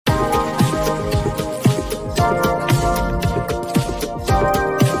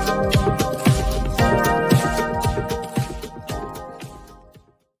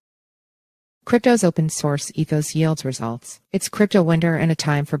Crypto's open source ethos yields results. It's crypto winter and a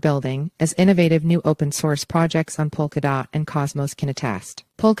time for building, as innovative new open source projects on Polkadot and Cosmos can attest.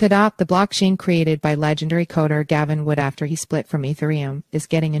 Polkadot, the blockchain created by legendary coder Gavin Wood after he split from Ethereum, is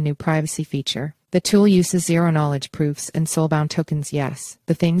getting a new privacy feature. The tool uses zero-knowledge proofs and soulbound tokens, yes,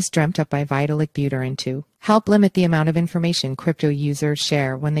 the things dreamt up by Vitalik Buterin to help limit the amount of information crypto users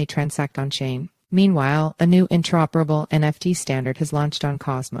share when they transact on-chain. Meanwhile, a new interoperable NFT standard has launched on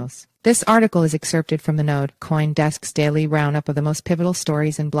Cosmos. This article is excerpted from the Node CoinDesk's daily roundup of the most pivotal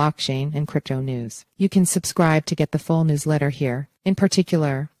stories in blockchain and crypto news. You can subscribe to get the full newsletter here. In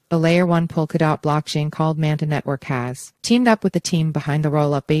particular, a Layer 1 Polkadot blockchain called Manta Network has teamed up with the team behind the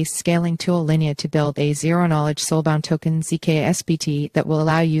rollup-based scaling tool Linea to build a zero-knowledge soulbound token zkSBT that will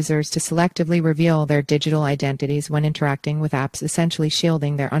allow users to selectively reveal their digital identities when interacting with apps, essentially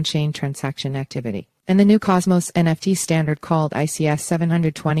shielding their on-chain transaction activity. And the new Cosmos NFT standard called ICS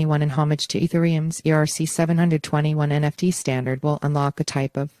 721 in homage to Ethereum's ERC 721 NFT standard will unlock a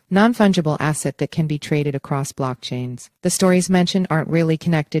type of non-fungible asset that can be traded across blockchains. The stories mentioned aren't really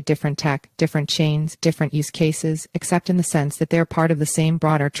connected different tech, different chains, different use cases, except in the sense that they're part of the same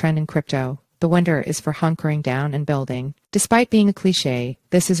broader trend in crypto. The winter is for hunkering down and building. Despite being a cliche,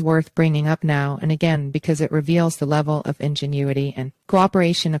 this is worth bringing up now and again because it reveals the level of ingenuity and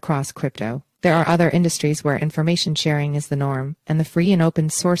cooperation across crypto. There are other industries where information sharing is the norm, and the free and open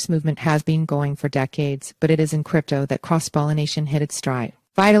source movement has been going for decades, but it is in crypto that cross-pollination hit its stride.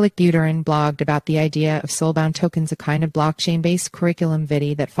 Vitalik Buterin blogged about the idea of soulbound tokens, a kind of blockchain-based curriculum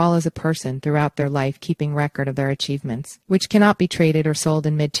vitae that follows a person throughout their life, keeping record of their achievements, which cannot be traded or sold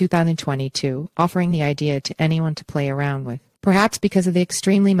in mid-2022, offering the idea to anyone to play around with. Perhaps because of the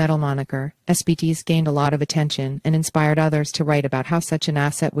extremely metal moniker, SBTs gained a lot of attention and inspired others to write about how such an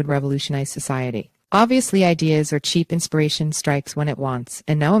asset would revolutionize society. Obviously, ideas or cheap inspiration strikes when it wants,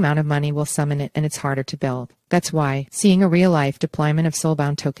 and no amount of money will summon it, and it's harder to build. That's why seeing a real-life deployment of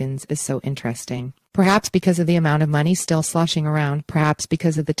soulbound tokens is so interesting. Perhaps because of the amount of money still sloshing around, perhaps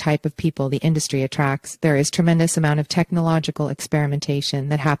because of the type of people the industry attracts, there is tremendous amount of technological experimentation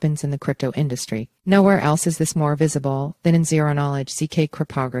that happens in the crypto industry. Nowhere else is this more visible than in zero-knowledge ZK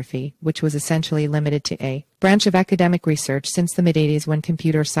cryptography, which was essentially limited to a branch of academic research since the mid-80s when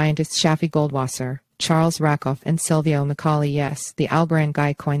computer scientists Shafi Goldwasser, Charles Rakoff, and Silvio Macaulay, yes, the Algorand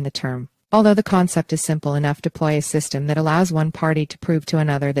guy, coined the term. Although the concept is simple enough, deploy a system that allows one party to prove to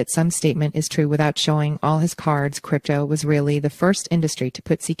another that some statement is true without showing all his cards. Crypto was really the first industry to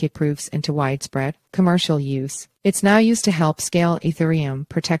put ZK proofs into widespread commercial use. It's now used to help scale Ethereum,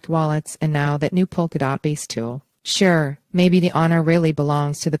 protect wallets, and now that new Polkadot-based tool. Sure, maybe the honor really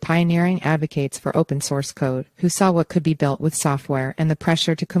belongs to the pioneering advocates for open source code, who saw what could be built with software and the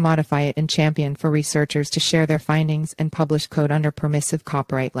pressure to commodify it, and championed for researchers to share their findings and publish code under permissive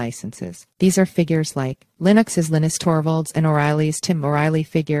copyright licenses. These are figures like Linux's Linus Torvalds and O'Reilly's Tim O'Reilly,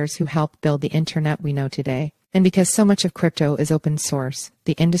 figures who helped build the internet we know today. And because so much of crypto is open source,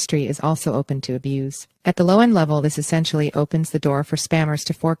 the industry is also open to abuse. At the low-end level, this essentially opens the door for spammers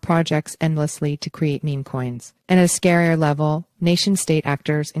to fork projects endlessly to create meme coins. And at a scarier level, nation-state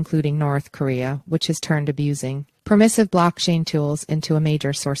actors, including North Korea, which has turned abusing permissive blockchain tools into a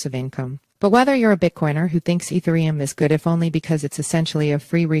major source of income. But whether you're a Bitcoiner who thinks Ethereum is good if only because it's essentially a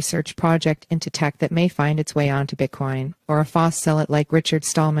free research project into tech that may find its way onto Bitcoin, or a FOSS zealot like Richard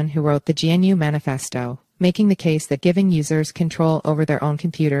Stallman who wrote the GNU Manifesto, making the case that giving users control over their own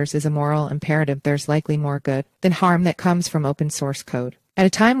computers is a moral imperative, there's likely more good than harm that comes from open source code. At a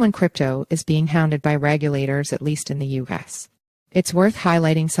time when crypto is being hounded by regulators, at least in the US, it's worth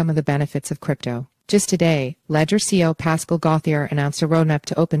highlighting some of the benefits of crypto. Just today, Ledger CEO Pascal Gauthier announced a roadmap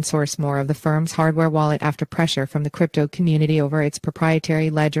to open source more of the firm's hardware wallet after pressure from the crypto community over its proprietary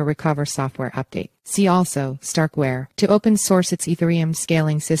Ledger Recover software update. See also Starkware. To open source its Ethereum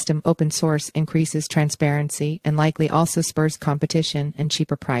scaling system, open source increases transparency and likely also spurs competition and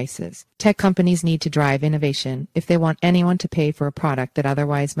cheaper prices. Tech companies need to drive innovation if they want anyone to pay for a product that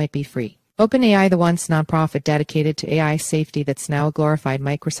otherwise might be free. OpenAI, the once nonprofit dedicated to AI safety that's now a glorified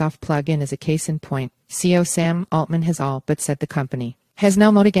Microsoft plugin, is a case in point. CEO Sam Altman has all but said the company has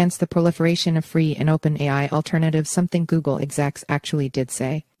no moat against the proliferation of free and open AI alternatives, something Google execs actually did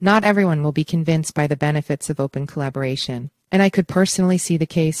say. Not everyone will be convinced by the benefits of open collaboration, and I could personally see the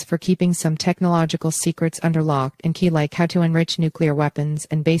case for keeping some technological secrets under lock and key, like how to enrich nuclear weapons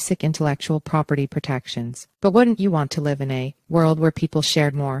and basic intellectual property protections. But wouldn't you want to live in a world where people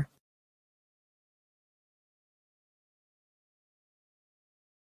shared more